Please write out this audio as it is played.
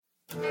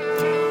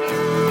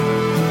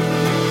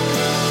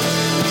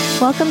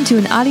Welcome to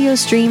an audio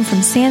stream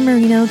from San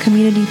Marino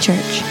Community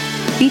Church,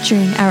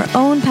 featuring our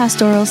own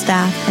pastoral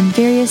staff and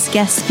various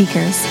guest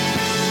speakers.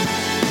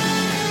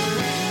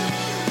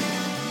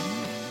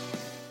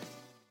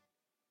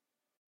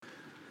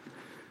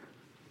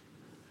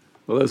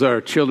 Well, as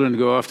our children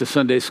go off to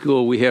Sunday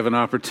school, we have an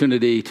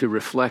opportunity to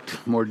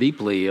reflect more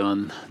deeply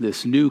on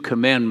this new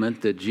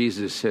commandment that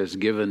Jesus has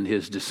given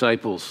his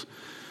disciples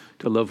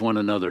to love one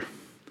another.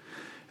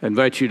 I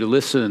invite you to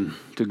listen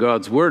to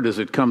God's word as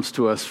it comes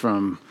to us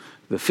from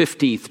the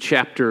 15th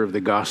chapter of the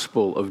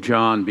Gospel of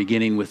John,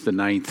 beginning with the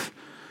 9th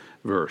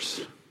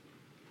verse.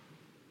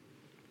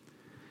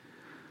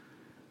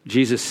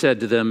 Jesus said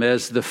to them,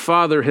 "As the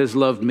Father has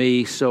loved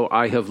me, so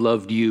I have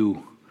loved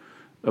you.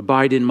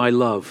 Abide in my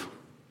love.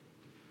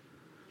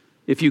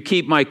 If you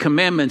keep my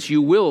commandments, you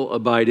will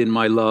abide in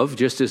my love,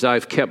 just as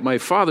I've kept my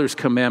Father's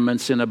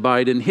commandments and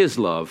abide in his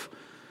love.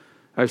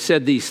 I've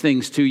said these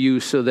things to you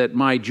so that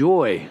my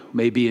joy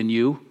may be in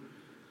you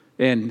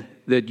and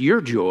that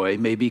your joy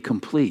may be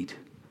complete.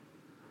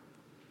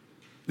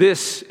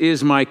 This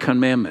is my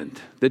commandment,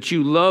 that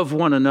you love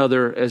one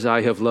another as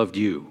I have loved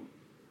you.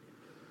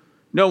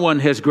 No one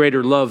has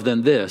greater love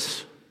than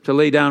this, to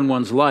lay down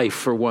one's life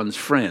for one's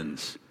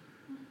friends.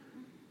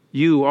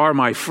 You are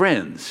my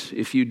friends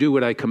if you do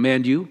what I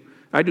command you.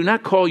 I do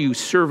not call you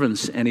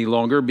servants any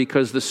longer,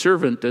 because the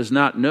servant does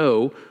not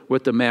know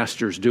what the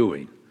master's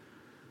doing.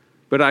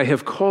 But I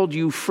have called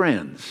you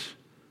friends,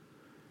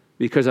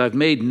 because I've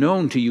made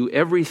known to you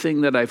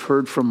everything that I've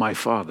heard from my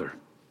Father.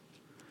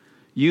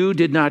 You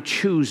did not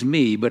choose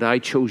me, but I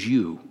chose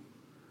you.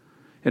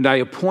 And I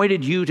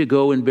appointed you to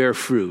go and bear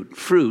fruit,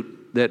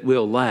 fruit that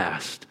will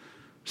last,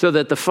 so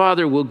that the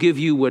Father will give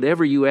you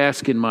whatever you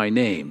ask in my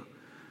name.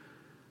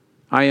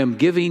 I am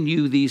giving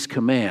you these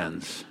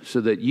commands so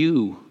that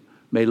you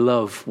may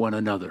love one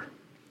another."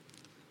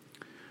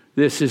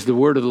 This is the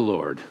word of the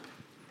Lord.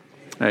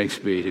 Thanks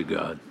be to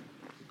God.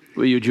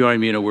 Will you join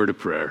me in a word of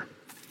prayer?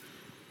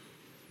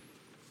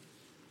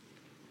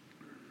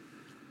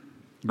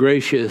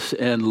 Gracious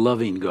and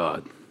loving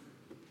God,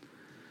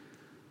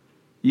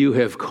 you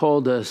have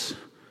called us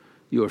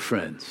your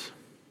friends,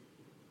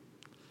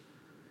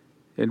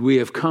 and we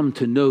have come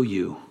to know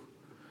you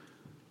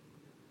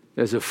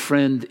as a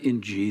friend in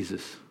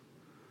Jesus.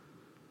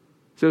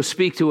 So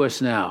speak to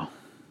us now.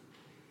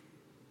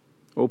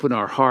 Open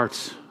our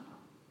hearts,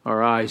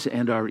 our eyes,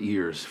 and our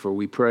ears, for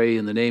we pray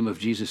in the name of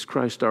Jesus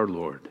Christ our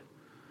Lord.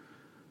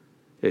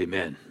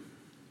 Amen.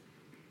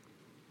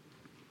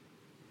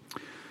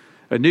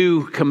 A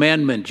new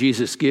commandment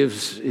Jesus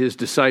gives his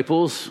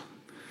disciples,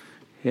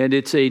 and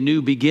it's a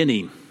new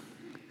beginning.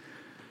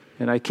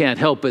 And I can't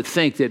help but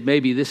think that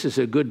maybe this is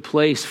a good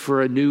place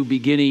for a new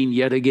beginning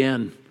yet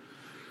again.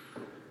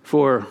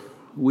 For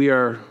we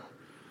are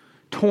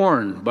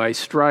torn by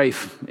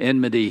strife,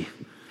 enmity,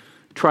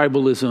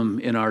 tribalism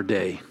in our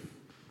day.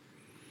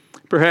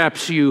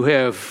 Perhaps you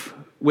have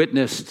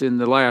witnessed in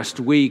the last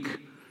week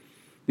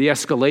the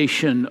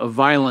escalation of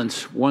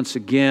violence once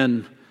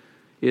again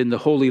in the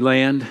Holy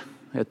Land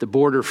at the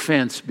border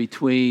fence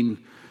between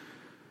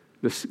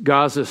the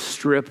Gaza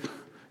Strip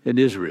and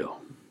Israel.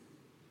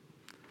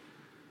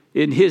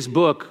 In his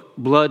book,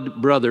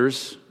 Blood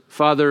Brothers,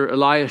 Father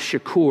Elias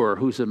Shakur,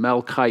 who's a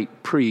Melkite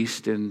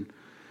priest in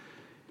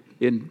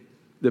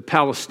the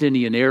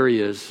Palestinian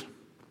areas.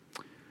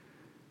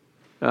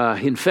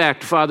 In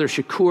fact, Father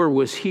Shakur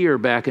was here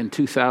back in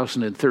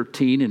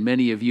 2013, and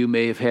many of you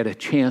may have had a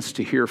chance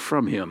to hear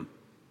from him.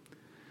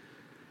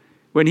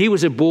 When he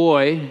was a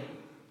boy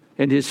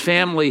and his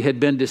family had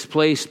been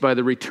displaced by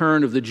the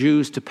return of the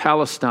Jews to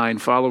Palestine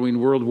following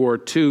World War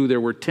II,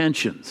 there were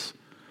tensions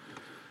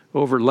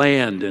over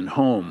land and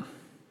home.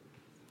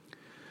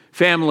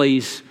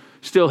 Families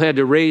still had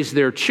to raise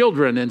their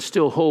children and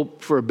still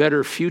hope for a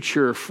better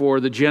future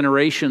for the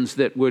generations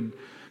that would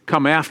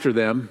come after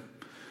them.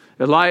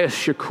 Elias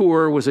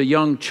Shakur was a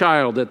young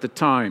child at the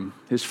time.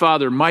 His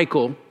father,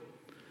 Michael,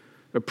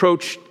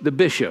 approached the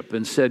bishop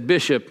and said,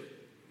 "Bishop,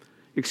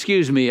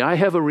 excuse me, I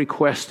have a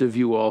request of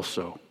you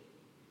also."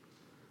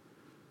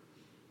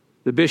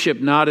 The bishop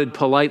nodded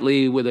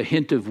politely with a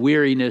hint of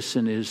weariness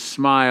in his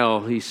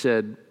smile. He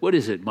said, "What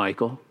is it,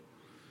 Michael?"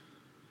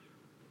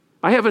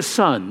 "I have a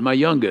son, my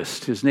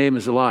youngest. His name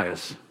is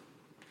Elias.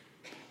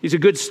 He's a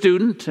good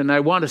student, and I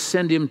want to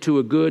send him to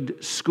a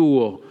good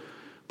school.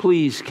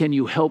 Please, can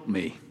you help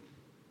me?"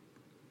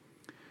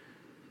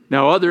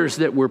 Now, others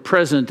that were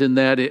present in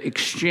that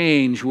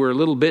exchange were a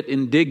little bit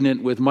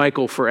indignant with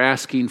Michael for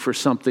asking for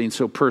something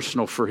so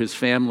personal for his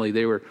family.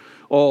 They were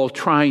all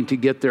trying to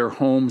get their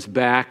homes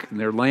back and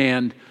their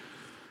land.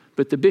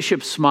 But the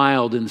bishop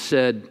smiled and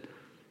said,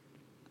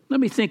 "Let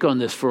me think on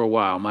this for a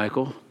while,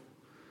 Michael.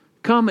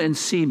 Come and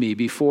see me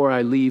before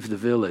I leave the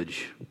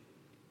village."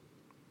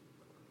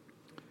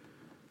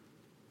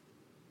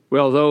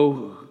 Well,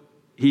 though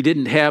he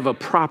didn't have a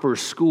proper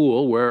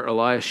school where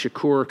Elias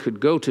Shakur could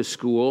go to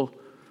school,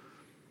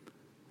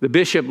 the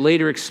bishop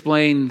later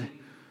explained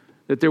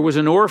that there was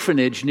an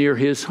orphanage near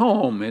his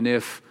home, and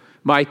if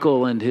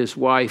Michael and his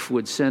wife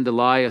would send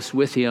Elias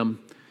with him,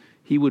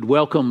 he would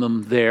welcome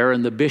them there,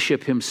 and the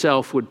bishop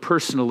himself would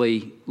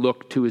personally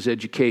look to his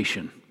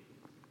education.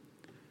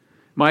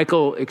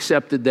 Michael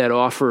accepted that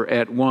offer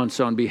at once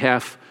on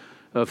behalf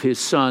of his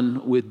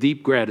son with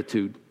deep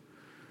gratitude.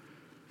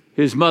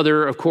 His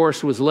mother, of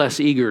course, was less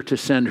eager to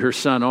send her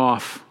son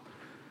off,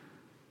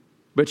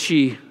 but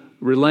she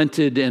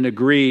relented and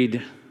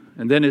agreed.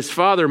 And then his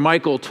father,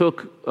 Michael,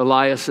 took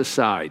Elias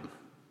aside.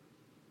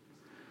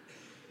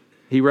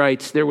 He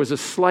writes, there was a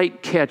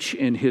slight catch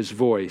in his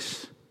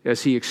voice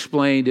as he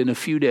explained, in a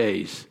few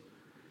days,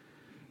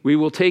 we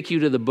will take you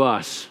to the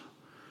bus.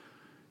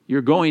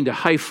 You're going to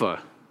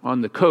Haifa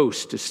on the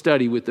coast to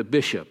study with the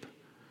bishop.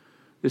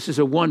 This is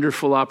a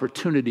wonderful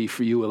opportunity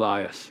for you,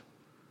 Elias.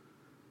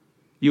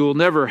 You will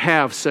never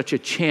have such a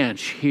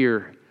chance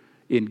here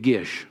in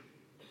Gish.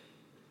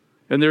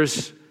 And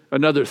there's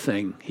another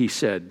thing, he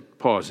said,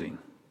 pausing.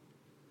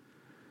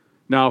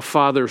 Now,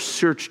 Father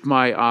searched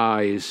my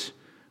eyes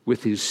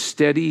with his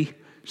steady,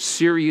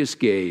 serious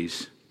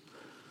gaze.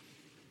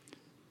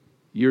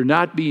 You're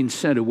not being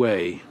sent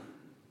away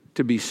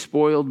to be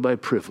spoiled by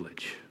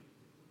privilege.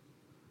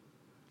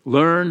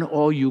 Learn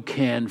all you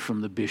can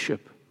from the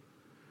bishop.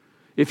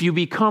 If you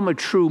become a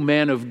true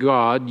man of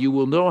God, you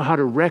will know how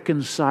to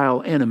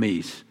reconcile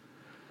enemies,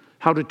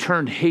 how to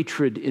turn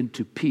hatred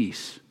into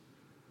peace.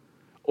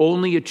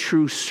 Only a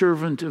true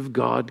servant of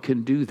God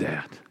can do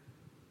that.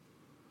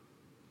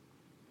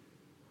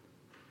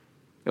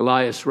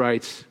 Elias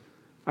writes,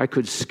 I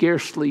could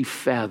scarcely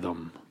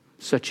fathom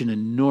such an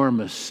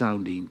enormous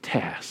sounding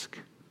task.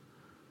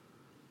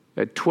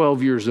 At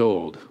 12 years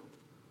old,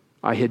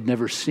 I had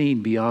never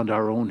seen beyond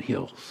our own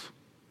hills.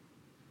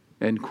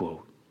 End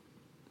quote.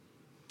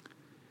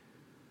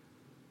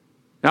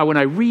 Now, when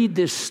I read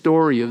this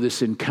story of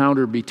this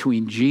encounter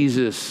between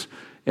Jesus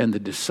and the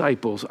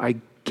disciples, I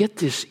get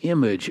this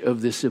image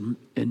of this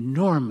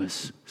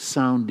enormous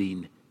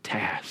sounding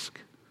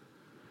task.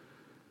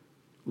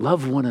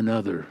 Love one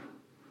another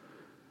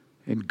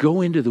and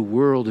go into the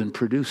world and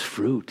produce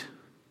fruit.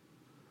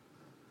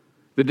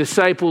 The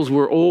disciples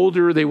were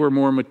older, they were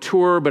more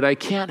mature, but I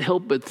can't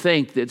help but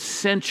think that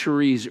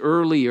centuries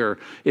earlier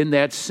in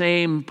that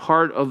same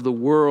part of the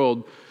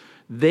world,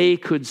 they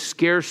could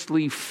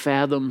scarcely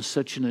fathom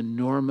such an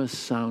enormous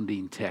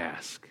sounding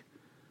task.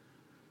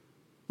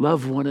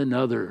 Love one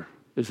another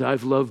as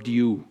I've loved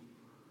you.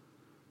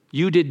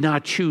 You did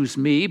not choose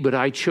me, but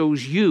I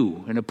chose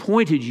you and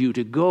appointed you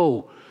to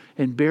go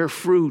and bear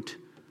fruit.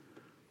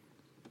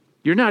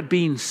 You're not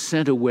being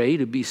sent away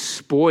to be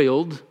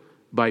spoiled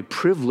by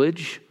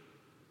privilege.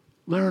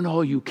 Learn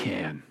all you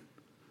can.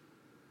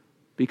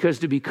 Because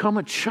to become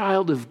a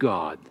child of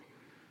God,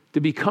 to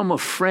become a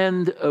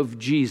friend of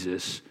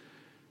Jesus,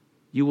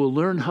 you will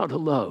learn how to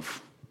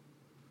love,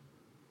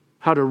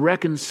 how to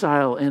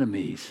reconcile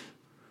enemies,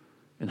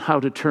 and how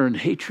to turn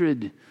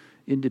hatred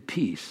into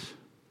peace.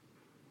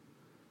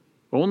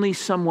 Only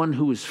someone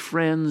who is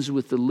friends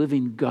with the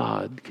living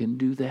God can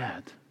do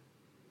that.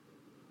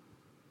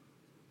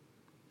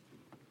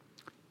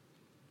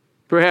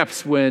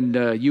 Perhaps when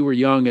you were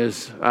young,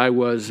 as I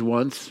was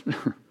once,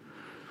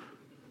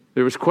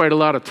 there was quite a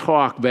lot of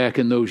talk back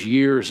in those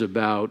years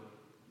about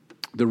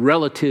the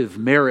relative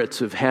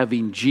merits of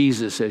having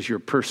Jesus as your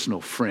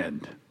personal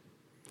friend.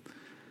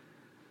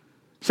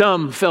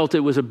 Some felt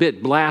it was a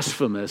bit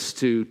blasphemous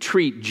to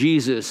treat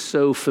Jesus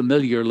so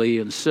familiarly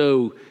and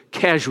so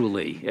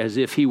casually as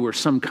if he were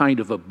some kind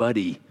of a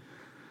buddy.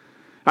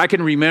 I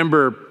can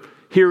remember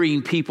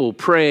hearing people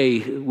pray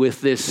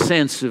with this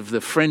sense of the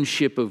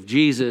friendship of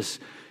Jesus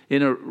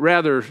in a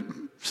rather,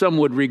 some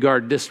would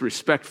regard,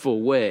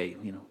 disrespectful way.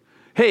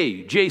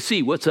 Hey,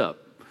 JC, what's up?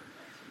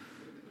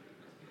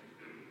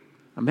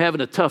 I'm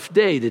having a tough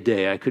day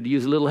today. I could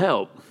use a little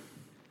help.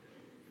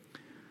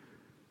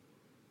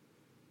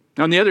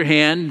 On the other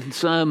hand,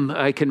 some,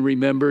 I can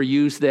remember,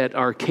 use that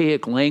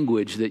archaic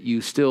language that you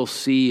still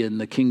see in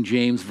the King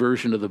James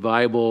Version of the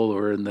Bible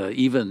or in the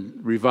even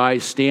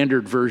Revised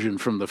Standard Version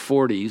from the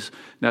 40s,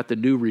 not the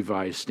New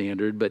Revised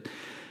Standard. But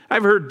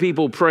I've heard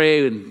people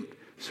pray in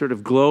sort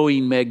of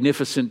glowing,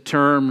 magnificent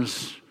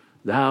terms.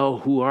 Thou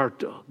who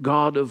art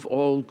God of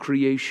all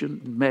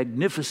creation,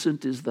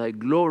 magnificent is thy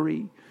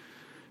glory.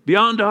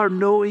 Beyond our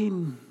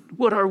knowing,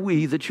 what are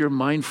we that you're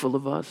mindful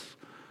of us?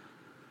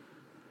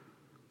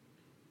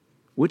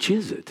 Which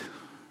is it?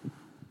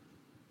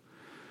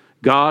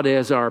 God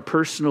as our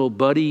personal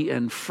buddy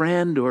and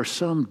friend, or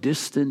some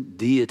distant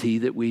deity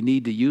that we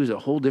need to use a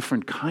whole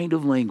different kind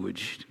of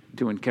language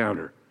to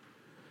encounter?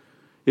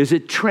 Is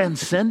it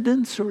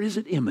transcendence or is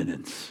it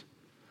immanence?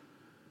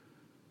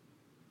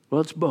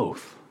 Well, it's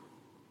both.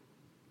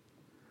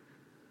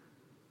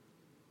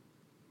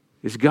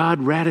 Is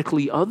God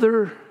radically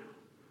other,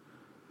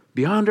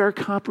 beyond our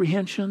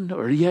comprehension,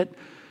 or yet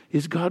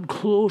is God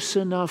close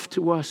enough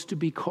to us to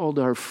be called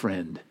our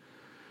friend?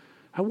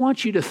 I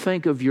want you to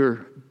think of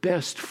your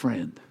best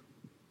friend,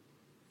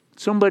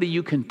 somebody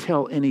you can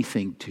tell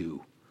anything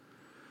to.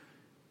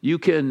 You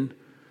can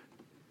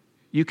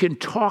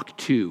talk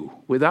to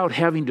without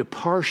having to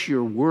parse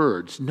your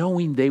words,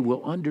 knowing they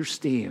will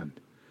understand.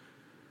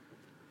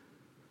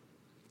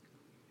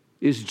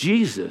 Is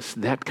Jesus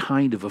that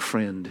kind of a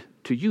friend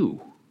to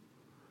you?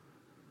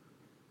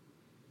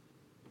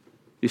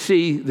 You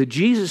see, the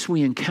Jesus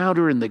we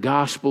encounter in the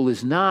gospel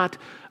is not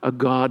a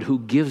God who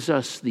gives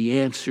us the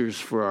answers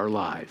for our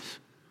lives.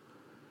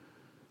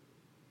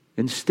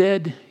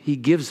 Instead, he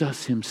gives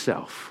us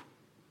himself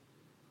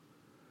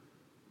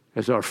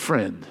as our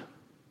friend,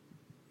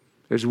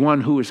 as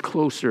one who is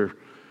closer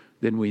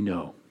than we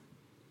know.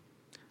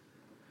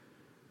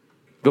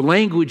 The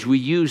language we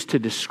use to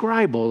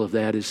describe all of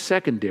that is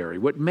secondary.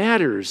 What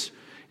matters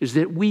is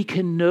that we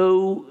can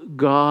know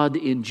God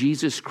in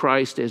Jesus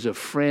Christ as a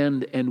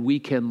friend, and we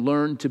can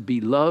learn to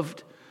be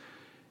loved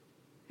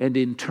and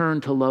in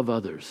turn to love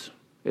others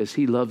as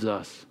he loves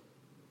us.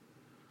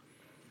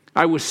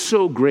 I was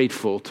so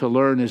grateful to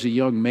learn as a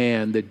young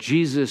man that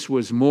Jesus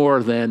was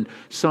more than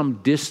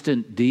some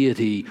distant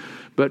deity,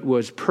 but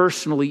was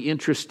personally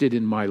interested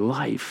in my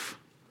life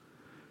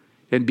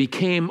and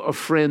became a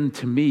friend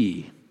to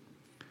me.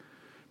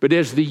 But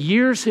as the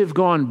years have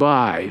gone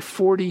by,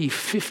 40,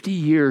 50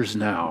 years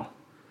now,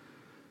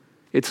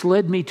 it's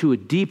led me to a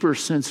deeper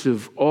sense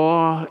of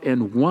awe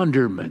and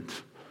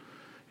wonderment.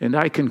 And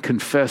I can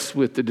confess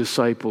with the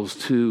disciples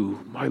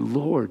too, my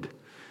Lord,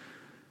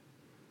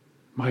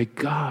 my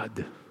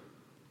God.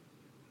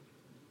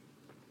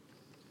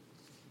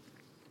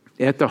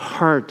 At the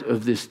heart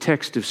of this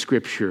text of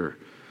Scripture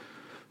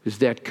is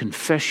that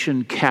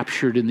confession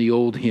captured in the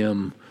old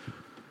hymn,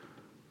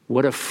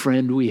 what a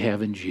friend we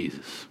have in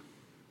Jesus.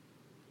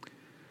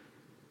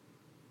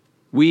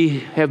 We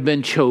have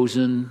been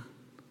chosen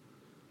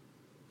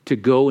to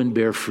go and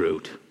bear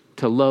fruit,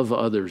 to love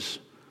others.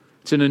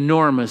 It's an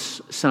enormous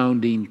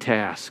sounding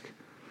task.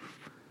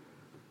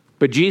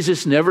 But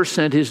Jesus never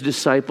sent his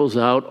disciples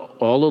out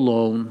all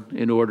alone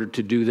in order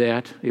to do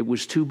that. It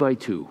was 2 by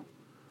 2.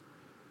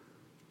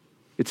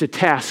 It's a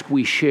task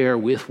we share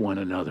with one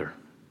another.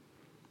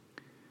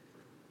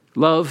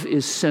 Love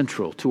is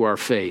central to our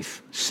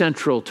faith,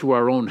 central to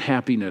our own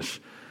happiness.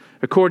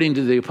 According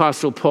to the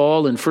Apostle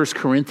Paul in 1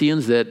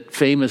 Corinthians, that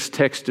famous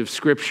text of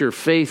Scripture,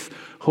 faith,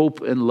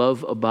 hope, and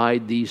love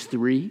abide, these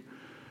three.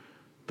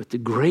 But the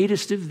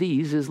greatest of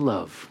these is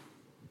love.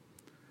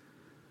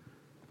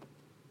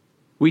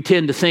 We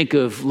tend to think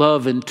of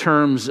love in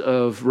terms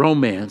of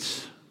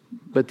romance,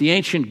 but the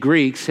ancient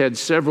Greeks had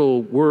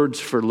several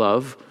words for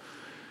love.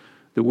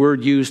 The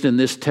word used in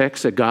this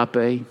text,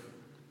 agape,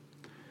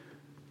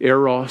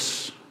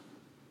 eros,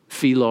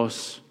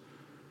 philos.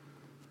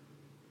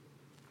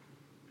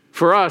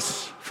 For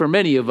us, for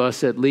many of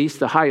us at least,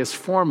 the highest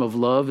form of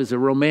love is a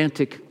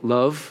romantic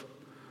love.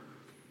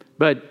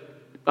 But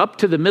up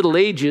to the Middle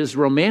Ages,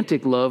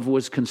 romantic love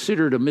was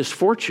considered a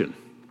misfortune.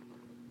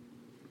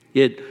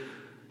 It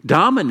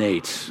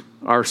dominates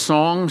our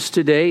songs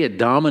today. It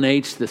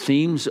dominates the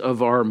themes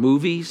of our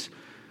movies,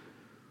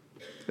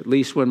 at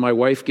least when my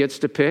wife gets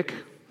to pick.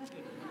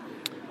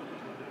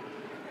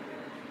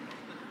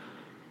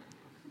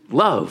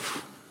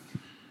 Love.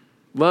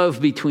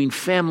 Love between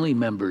family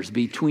members,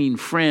 between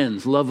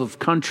friends, love of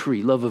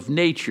country, love of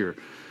nature.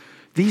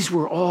 These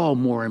were all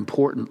more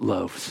important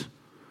loves.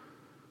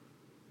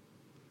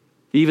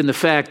 Even the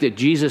fact that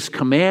Jesus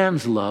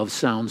commands love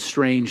sounds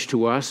strange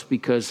to us,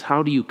 because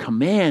how do you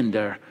command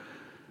a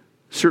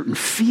certain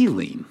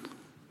feeling,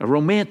 a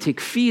romantic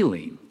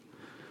feeling?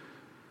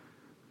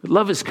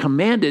 Love is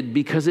commanded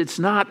because it's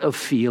not a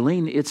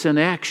feeling, it's an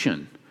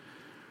action.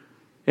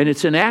 And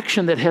it's an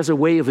action that has a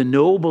way of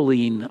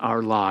ennobling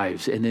our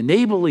lives and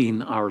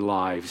enabling our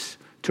lives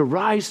to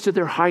rise to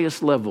their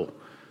highest level.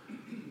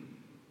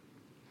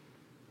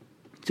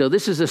 So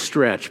this is a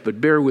stretch, but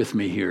bear with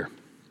me here.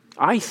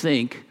 I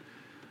think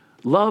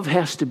love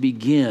has to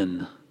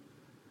begin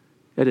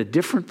at a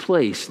different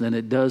place than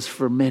it does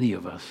for many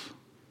of us.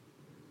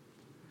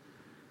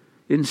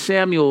 In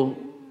Samuel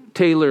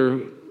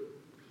Taylor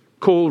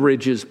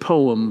Coleridge's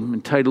poem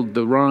entitled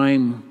The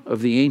Rime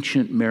of the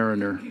Ancient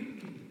Mariner,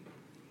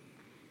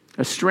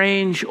 a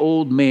strange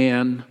old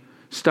man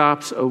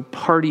stops a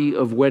party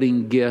of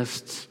wedding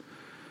guests,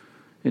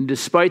 and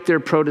despite their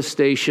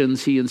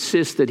protestations, he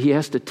insists that he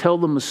has to tell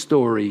them a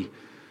story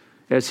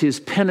as his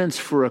penance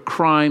for a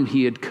crime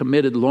he had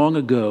committed long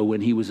ago when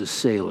he was a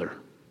sailor.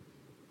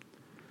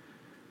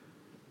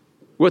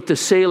 What the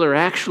sailor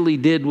actually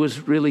did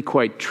was really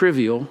quite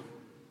trivial.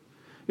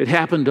 It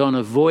happened on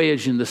a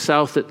voyage in the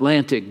South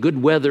Atlantic.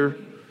 Good weather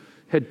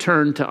had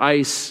turned to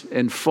ice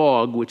and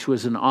fog, which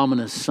was an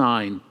ominous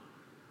sign.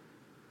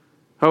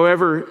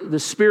 However, the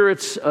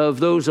spirits of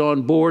those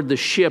on board the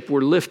ship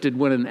were lifted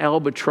when an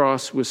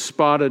albatross was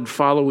spotted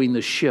following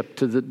the ship,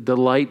 to the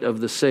delight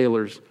of the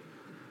sailors.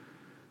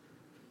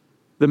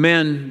 The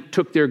men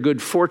took their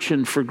good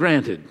fortune for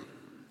granted.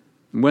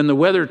 When the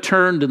weather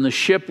turned and the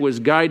ship was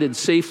guided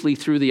safely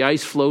through the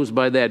ice floes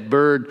by that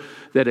bird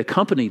that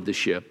accompanied the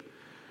ship,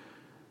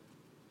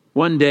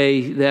 one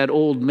day that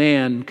old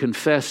man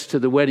confessed to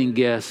the wedding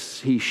guests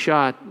he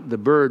shot the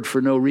bird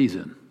for no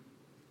reason.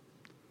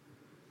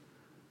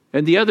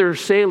 And the other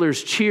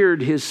sailors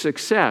cheered his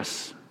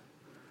success.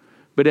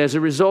 But as a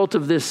result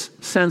of this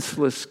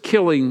senseless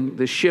killing,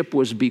 the ship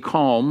was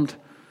becalmed,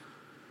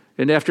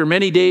 And after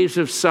many days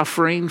of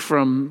suffering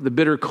from the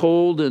bitter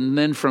cold and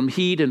then from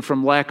heat and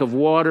from lack of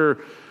water,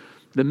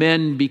 the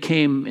men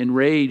became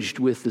enraged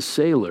with the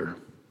sailor.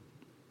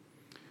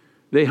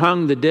 They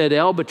hung the dead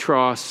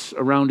albatross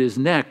around his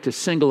neck to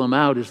single him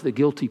out as the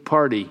guilty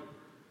party.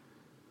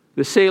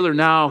 The sailor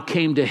now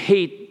came to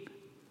hate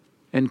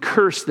and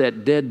curse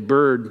that dead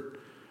bird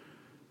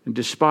and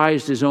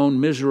despised his own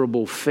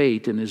miserable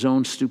fate and his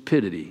own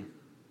stupidity.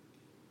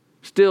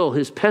 Still,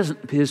 his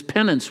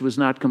penance was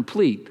not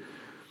complete.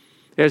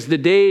 As the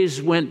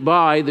days went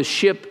by, the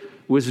ship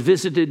was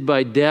visited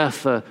by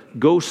death, a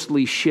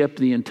ghostly ship.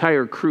 The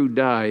entire crew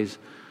dies.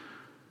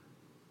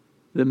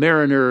 The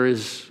mariner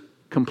is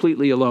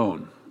completely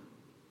alone.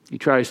 He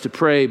tries to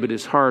pray, but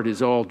his heart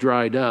is all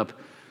dried up.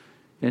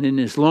 And in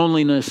his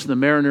loneliness, the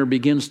mariner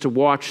begins to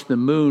watch the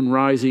moon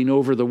rising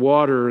over the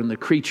water and the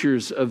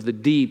creatures of the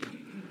deep,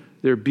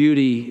 their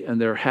beauty and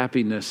their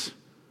happiness.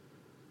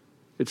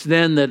 It's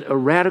then that a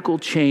radical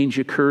change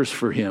occurs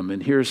for him,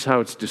 and here's how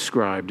it's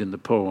described in the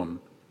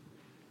poem.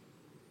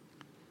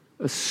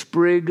 A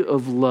sprig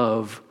of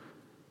love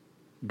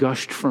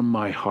gushed from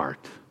my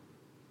heart,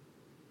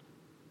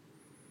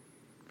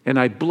 and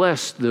I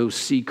blessed those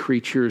sea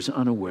creatures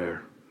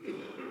unaware.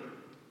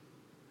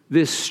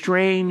 This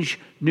strange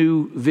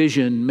new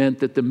vision meant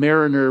that the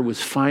mariner was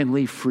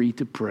finally free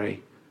to pray.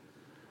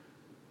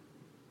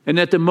 And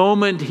at the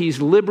moment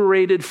he's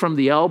liberated from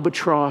the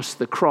albatross,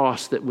 the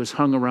cross that was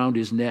hung around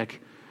his neck,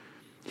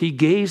 he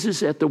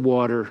gazes at the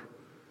water,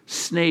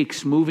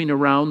 snakes moving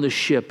around the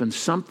ship, and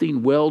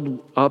something welled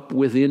up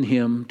within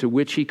him to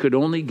which he could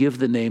only give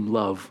the name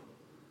love.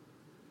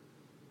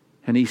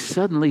 And he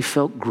suddenly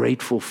felt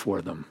grateful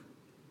for them.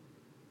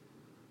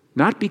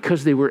 Not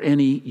because they were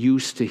any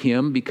use to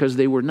him, because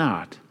they were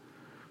not.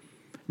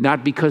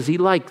 Not because he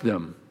liked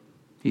them.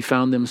 He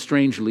found them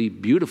strangely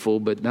beautiful,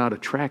 but not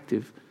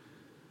attractive.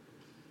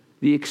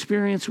 The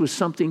experience was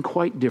something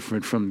quite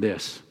different from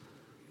this.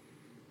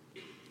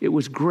 It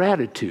was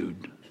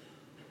gratitude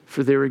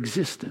for their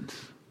existence.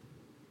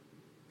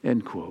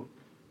 End quote.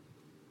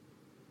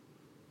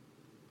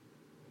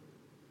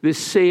 This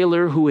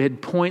sailor who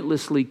had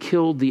pointlessly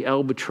killed the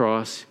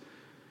albatross,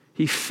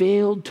 he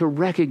failed to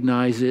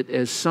recognize it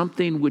as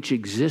something which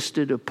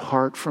existed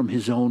apart from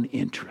his own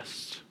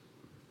interests.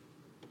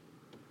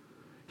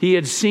 He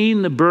had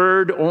seen the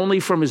bird only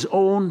from his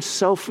own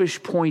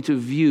selfish point of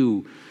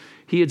view.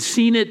 He had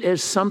seen it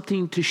as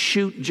something to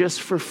shoot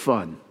just for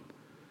fun.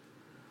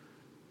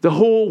 The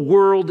whole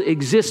world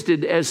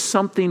existed as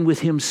something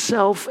with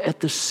himself at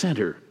the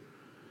center.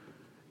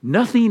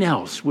 Nothing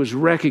else was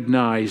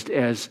recognized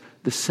as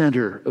the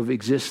center of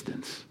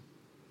existence.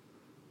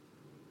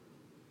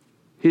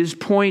 His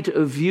point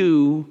of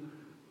view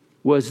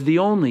was the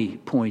only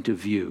point of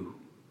view.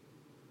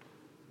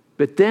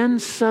 But then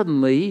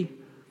suddenly,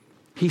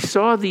 he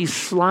saw these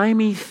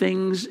slimy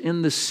things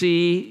in the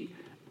sea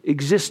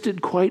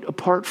existed quite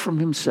apart from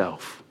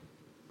himself.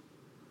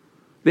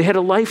 They had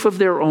a life of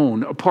their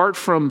own, apart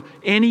from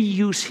any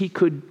use he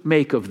could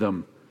make of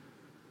them,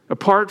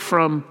 apart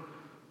from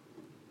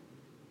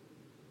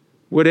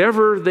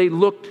whatever they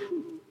looked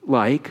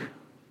like.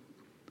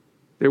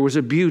 There was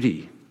a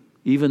beauty,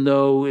 even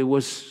though it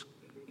was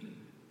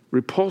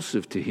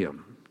repulsive to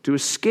him. To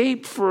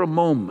escape for a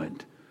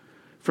moment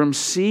from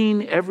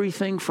seeing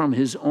everything from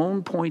his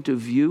own point of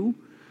view,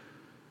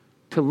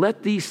 to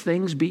let these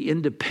things be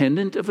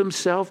independent of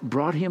himself,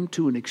 brought him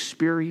to an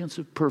experience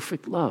of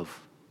perfect love.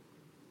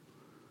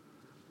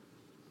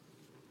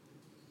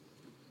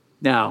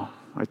 Now,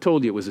 I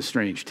told you it was a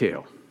strange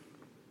tale.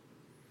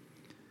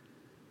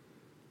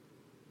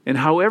 And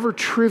however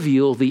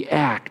trivial the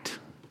act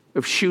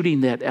of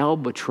shooting that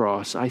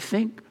albatross, I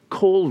think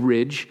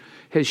Coleridge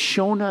has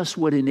shown us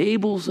what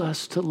enables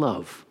us to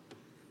love.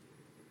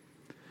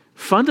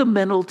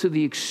 Fundamental to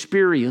the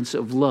experience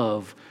of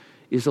love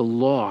is a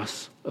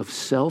loss of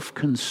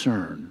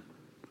self-concern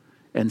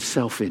and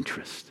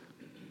self-interest.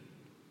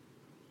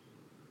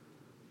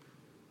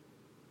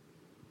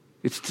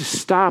 It's to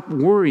stop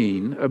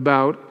worrying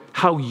about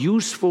how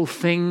useful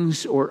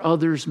things or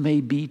others may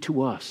be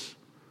to us,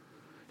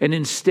 and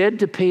instead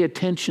to pay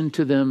attention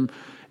to them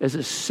as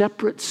a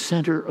separate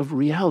center of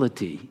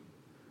reality.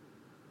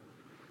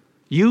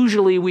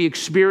 Usually we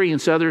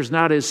experience others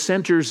not as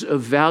centers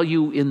of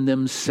value in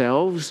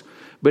themselves,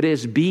 but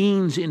as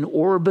beings in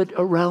orbit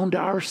around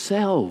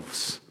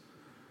ourselves.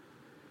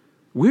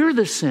 We're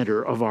the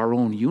center of our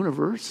own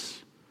universe.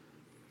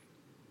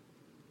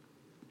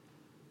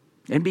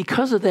 And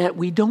because of that,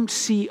 we don't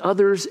see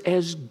others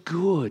as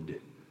good,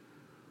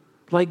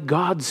 like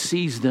God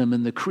sees them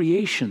in the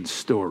creation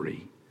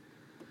story.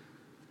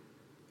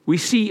 We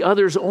see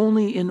others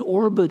only in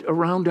orbit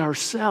around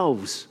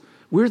ourselves.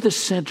 We're the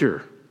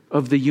center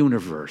of the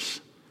universe.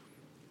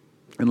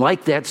 And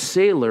like that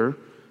sailor,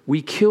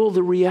 we kill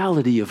the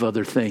reality of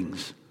other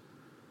things.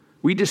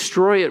 We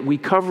destroy it, we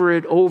cover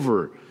it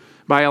over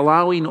by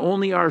allowing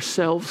only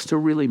ourselves to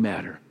really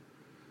matter.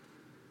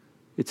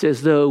 It's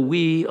as though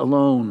we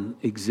alone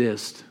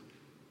exist.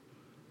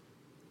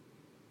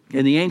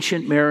 And the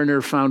ancient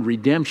mariner found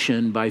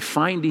redemption by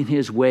finding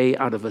his way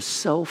out of a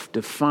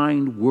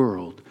self-defined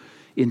world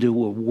into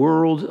a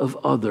world of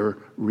other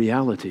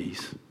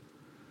realities.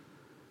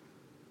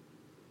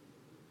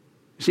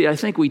 See, I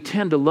think we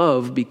tend to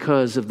love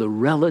because of the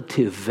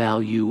relative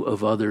value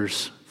of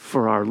others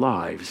for our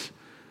lives,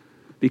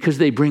 because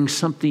they bring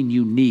something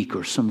unique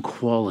or some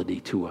quality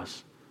to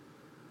us.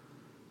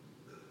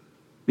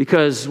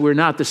 Because we're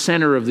not the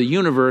center of the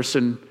universe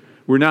and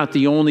we're not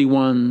the only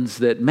ones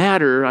that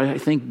matter, I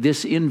think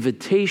this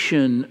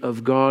invitation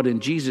of God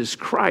and Jesus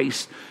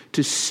Christ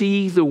to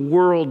see the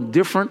world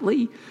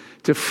differently,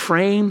 to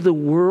frame the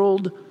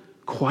world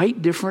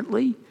quite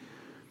differently,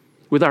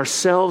 with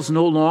ourselves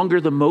no longer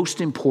the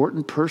most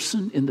important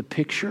person in the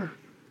picture,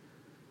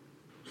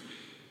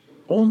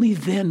 only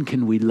then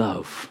can we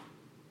love.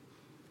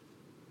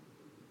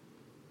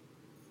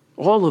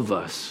 All of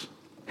us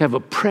have a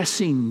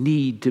pressing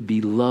need to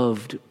be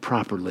loved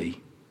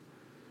properly.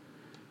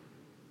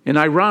 And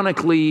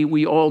ironically,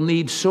 we all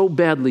need so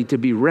badly to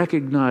be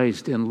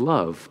recognized and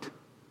loved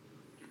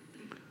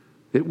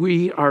that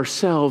we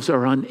ourselves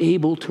are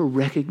unable to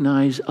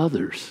recognize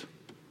others.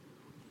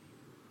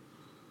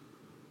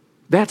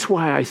 That's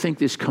why I think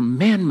this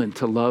commandment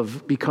to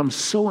love becomes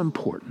so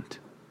important.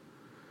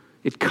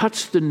 It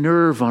cuts the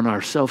nerve on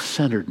our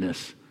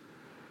self-centeredness.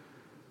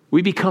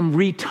 We become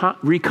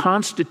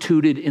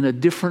reconstituted in a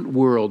different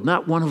world,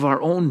 not one of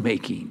our own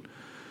making,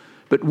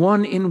 but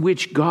one in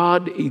which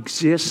God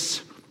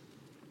exists,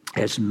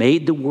 has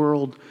made the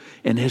world,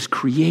 and has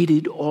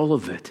created all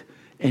of it,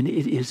 and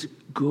it is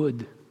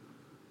good.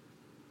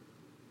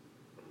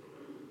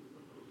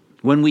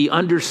 When we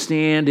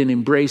understand and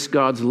embrace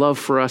God's love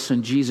for us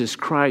in Jesus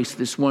Christ,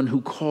 this one who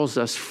calls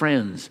us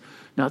friends,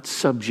 not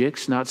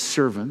subjects, not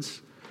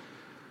servants,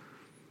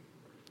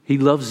 he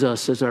loves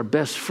us as our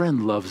best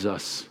friend loves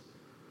us.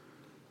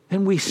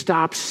 And we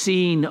stop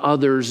seeing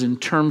others in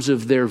terms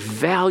of their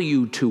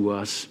value to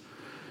us,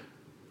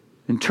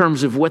 in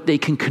terms of what they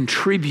can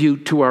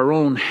contribute to our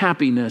own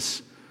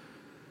happiness.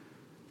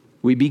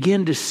 We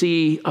begin to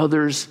see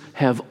others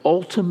have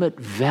ultimate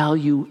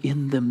value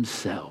in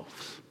themselves.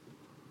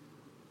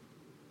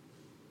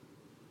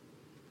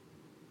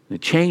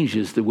 It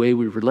changes the way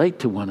we relate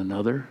to one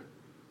another.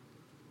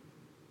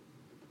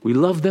 We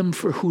love them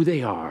for who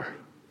they are,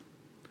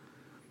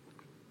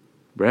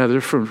 rather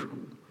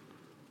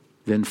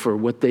than for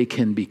what they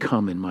can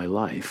become in my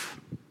life.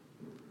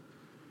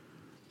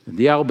 And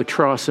the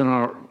albatross in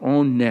our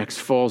own necks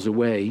falls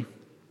away,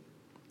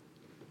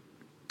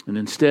 and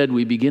instead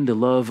we begin to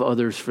love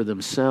others for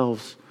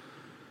themselves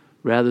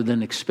rather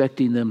than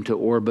expecting them to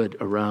orbit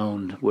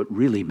around what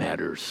really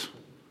matters,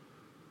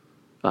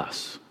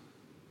 us.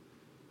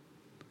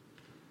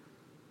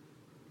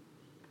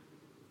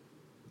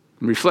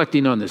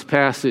 Reflecting on this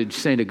passage,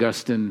 St.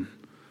 Augustine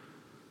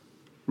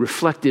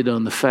reflected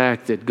on the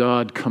fact that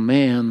God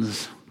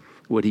commands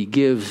what he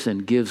gives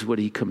and gives what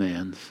he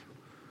commands.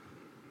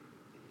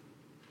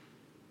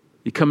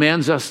 He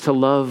commands us to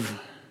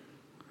love,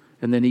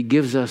 and then he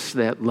gives us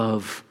that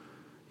love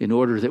in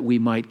order that we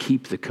might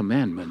keep the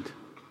commandment.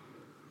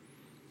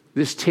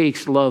 This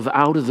takes love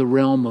out of the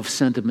realm of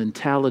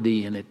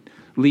sentimentality, and it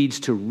leads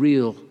to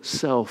real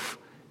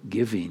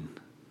self-giving.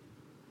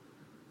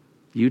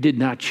 You did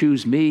not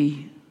choose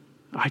me,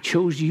 I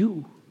chose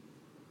you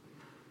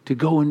to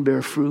go and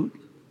bear fruit,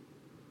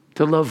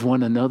 to love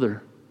one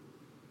another.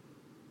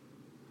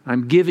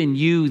 I'm giving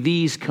you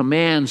these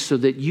commands so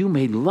that you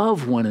may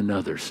love one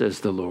another,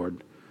 says the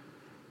Lord.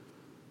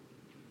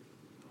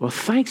 Well,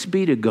 thanks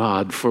be to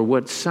God for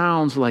what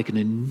sounds like an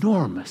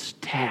enormous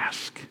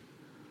task.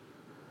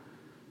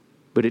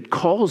 But it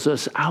calls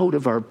us out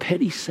of our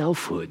petty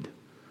selfhood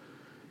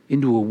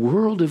into a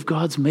world of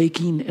God's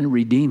making and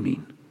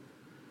redeeming.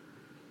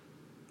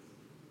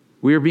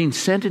 We are being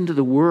sent into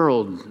the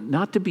world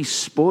not to be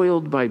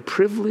spoiled by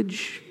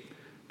privilege,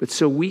 but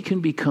so we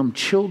can become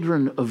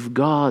children of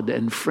God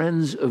and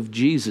friends of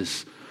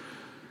Jesus,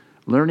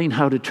 learning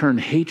how to turn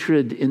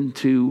hatred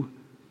into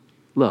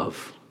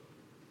love.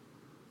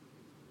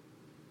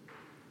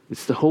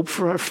 It's the hope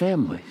for our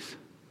families.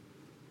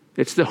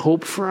 It's the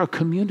hope for our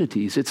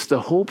communities. It's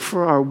the hope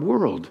for our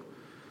world.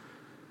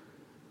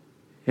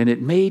 And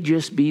it may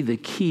just be the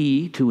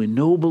key to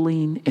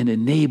ennobling and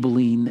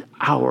enabling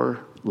our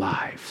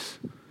lives.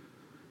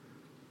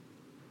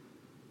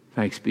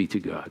 Thanks be to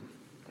God.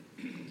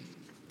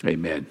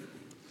 Amen.